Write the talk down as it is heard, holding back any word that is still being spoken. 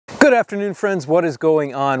Good afternoon, friends. What is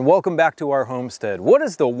going on? Welcome back to our homestead. What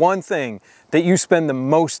is the one thing that you spend the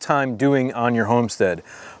most time doing on your homestead?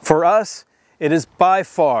 For us, it is by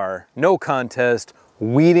far, no contest,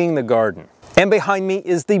 weeding the garden. And behind me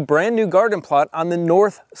is the brand new garden plot on the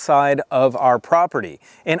north side of our property.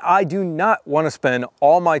 And I do not want to spend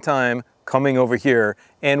all my time coming over here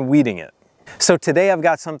and weeding it. So today I've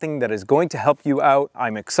got something that is going to help you out.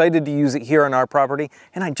 I'm excited to use it here on our property,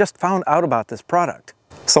 and I just found out about this product.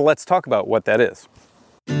 So let's talk about what that is.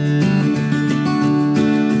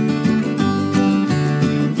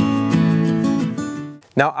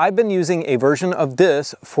 Now, I've been using a version of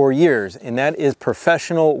this for years, and that is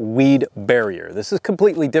Professional Weed Barrier. This is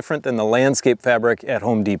completely different than the landscape fabric at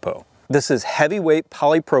Home Depot. This is heavyweight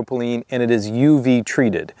polypropylene, and it is UV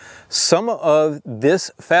treated. Some of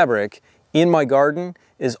this fabric in my garden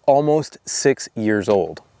is almost 6 years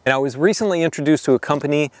old. And I was recently introduced to a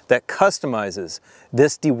company that customizes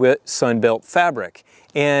this DeWitt Sunbelt fabric,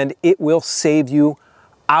 and it will save you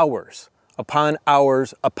hours upon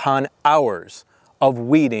hours upon hours of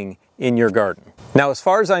weeding in your garden. Now, as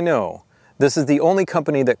far as I know, this is the only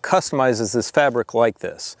company that customizes this fabric like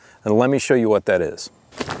this. And let me show you what that is.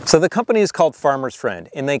 So the company is called Farmer's Friend,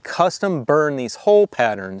 and they custom burn these hole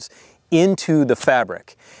patterns into the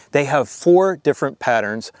fabric. They have 4 different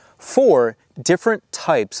patterns, 4 different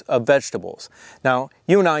types of vegetables. Now,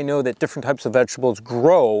 you and I know that different types of vegetables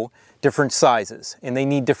grow different sizes and they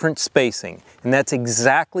need different spacing. And that's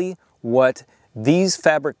exactly what these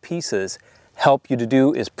fabric pieces help you to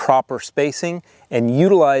do, is proper spacing and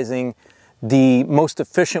utilizing the most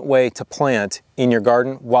efficient way to plant in your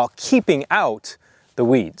garden while keeping out the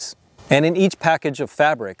weeds. And in each package of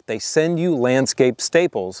fabric, they send you landscape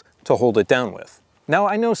staples to hold it down with. Now,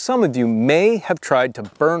 I know some of you may have tried to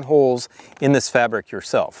burn holes in this fabric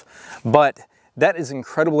yourself, but that is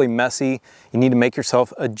incredibly messy. You need to make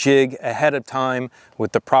yourself a jig ahead of time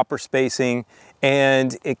with the proper spacing,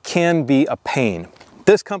 and it can be a pain.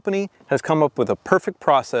 This company has come up with a perfect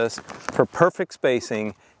process for perfect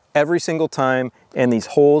spacing every single time, and these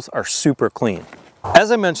holes are super clean.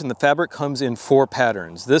 As I mentioned, the fabric comes in 4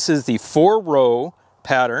 patterns. This is the 4-row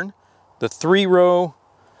pattern, the 3-row,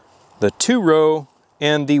 the 2-row,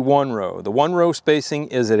 and the 1-row. The 1-row spacing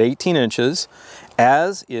is at 18 inches,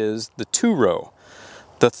 as is the 2-row.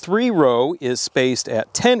 The 3-row is spaced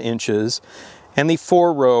at 10 inches, and the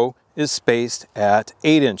 4-row is spaced at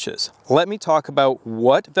 8 inches. Let me talk about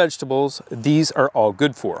what vegetables these are all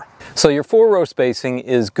good for. So your 4-row spacing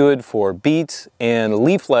is good for beets and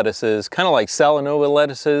leaf lettuces, kind of like Salanova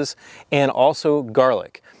lettuces, and also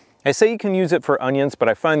garlic. I say you can use it for onions, but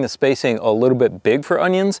I find the spacing a little bit big for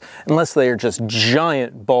onions, unless they are just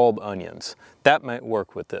giant bulb onions. That might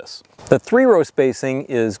work with this. The 3-row spacing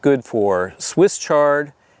is good for Swiss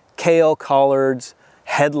chard, kale, collards,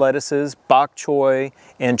 head lettuces, bok choy,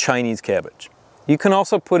 and Chinese cabbage. You can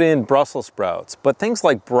also put in Brussels sprouts, but things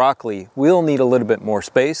like broccoli will need a little bit more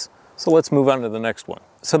space, so let's move on to the next one.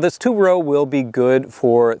 So this 2-row will be good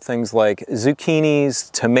for things like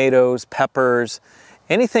zucchinis, tomatoes, peppers,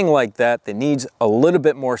 anything like that that needs a little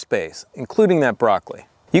bit more space, including that broccoli.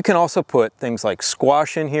 You can also put things like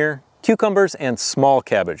squash in here, cucumbers, and small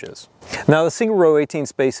cabbages. Now, the single row 18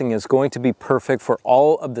 spacing is going to be perfect for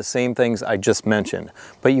all of the same things I just mentioned,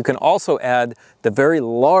 but you can also add the very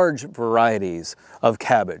large varieties of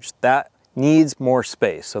cabbage. That needs more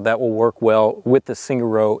space, so that will work well with the single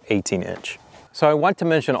row 18 inch. So I want to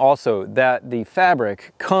mention also that the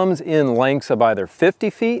fabric comes in lengths of either 50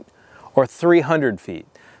 feet or 300 feet.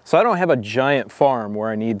 So I don't have a giant farm where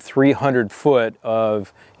I need 300 foot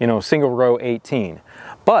of, single row 18.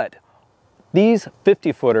 But these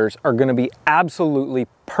 50 footers are going to be absolutely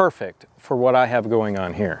perfect for what I have going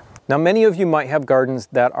on here. Now, many of you might have gardens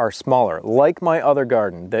that are smaller, like my other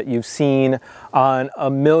garden that you've seen on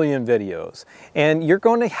a million videos, and you're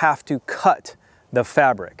going to have to cut the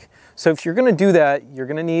fabric. So if you're going to do that, you're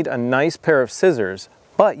going to need a nice pair of scissors,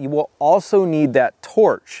 but you will also need that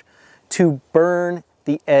torch to burn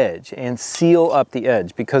the edge and seal up the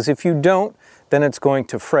edge, because if you don't, then it's going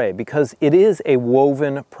to fray, because it is a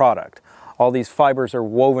woven product. All these fibers are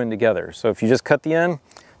woven together, so if you just cut the end,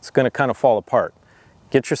 it's going to kind of fall apart.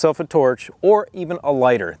 Get yourself a torch or even a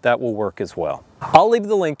lighter, that will work as well. I'll leave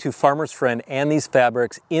the link to Farmer's Friend and these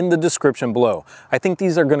fabrics in the description below. I think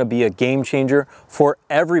these are going to be a game changer for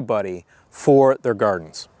everybody for their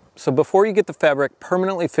gardens. So before you get the fabric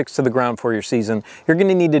permanently fixed to the ground for your season, you're going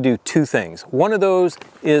to need to do 2 things. One of those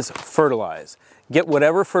is fertilize. Get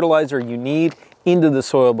whatever fertilizer you need into the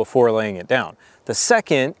soil before laying it down. The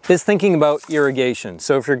second is thinking about irrigation.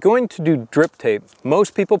 So if you're going to do drip tape,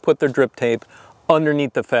 most people put their drip tape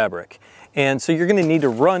underneath the fabric. And so you're going to need to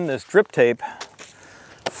run this drip tape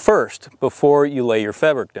first before you lay your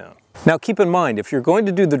fabric down. Now keep in mind, if you're going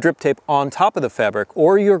to do the drip tape on top of the fabric,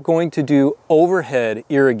 or you're going to do overhead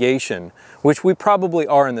irrigation, which we probably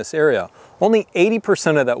are in this area, only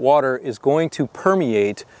 80% of that water is going to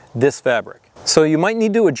permeate this fabric. So you might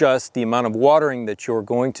need to adjust the amount of watering that you're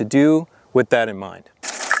going to do with that in mind.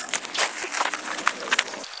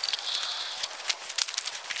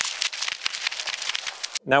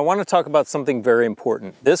 Now I want to talk about something very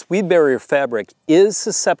important. This weed barrier fabric is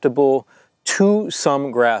susceptible to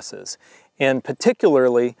some grasses, and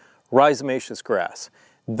particularly rhizomaceous grass.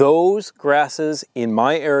 Those grasses in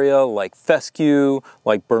my area, like fescue,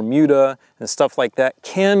 like Bermuda, and stuff like that,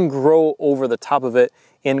 can grow over the top of it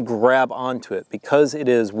and grab onto it because it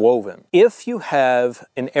is woven. If you have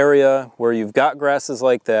an area where you've got grasses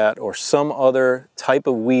like that or some other type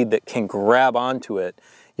of weed that can grab onto it,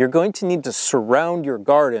 you're going to need to surround your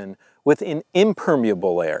garden with an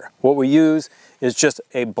impermeable layer. What we use is just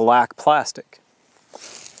a black plastic.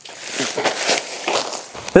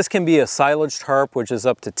 This can be a silage tarp, which is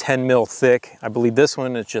up to 10 mil thick. I believe this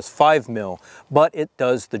one is just 5 mil, but it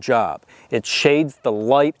does the job. It shades the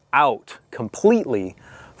light out completely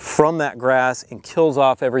from that grass and kills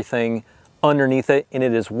off everything underneath it, and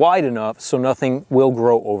it is wide enough so nothing will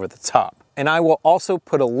grow over the top. And I will also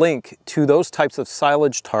put a link to those types of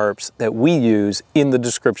silage tarps that we use in the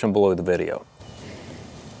description below the video.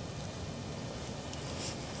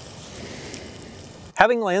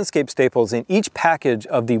 Having landscape staples in each package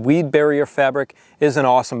of the weed barrier fabric is an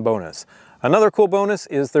awesome bonus. Another cool bonus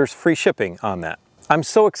is there's free shipping on that. I'm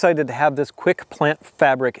so excited to have this quick plant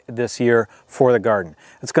fabric this year for the garden.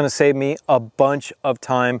 It's going to save me a bunch of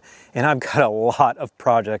time, and I've got a lot of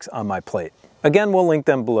projects on my plate. Again, we'll link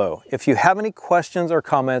them below. If you have any questions or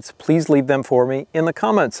comments, please leave them for me in the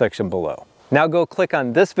comment section below. Now go click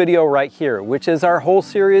on this video right here, which is our whole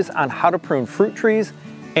series on how to prune fruit trees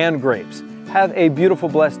and grapes. Have a beautiful,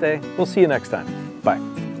 blessed day. We'll see you next time. Bye.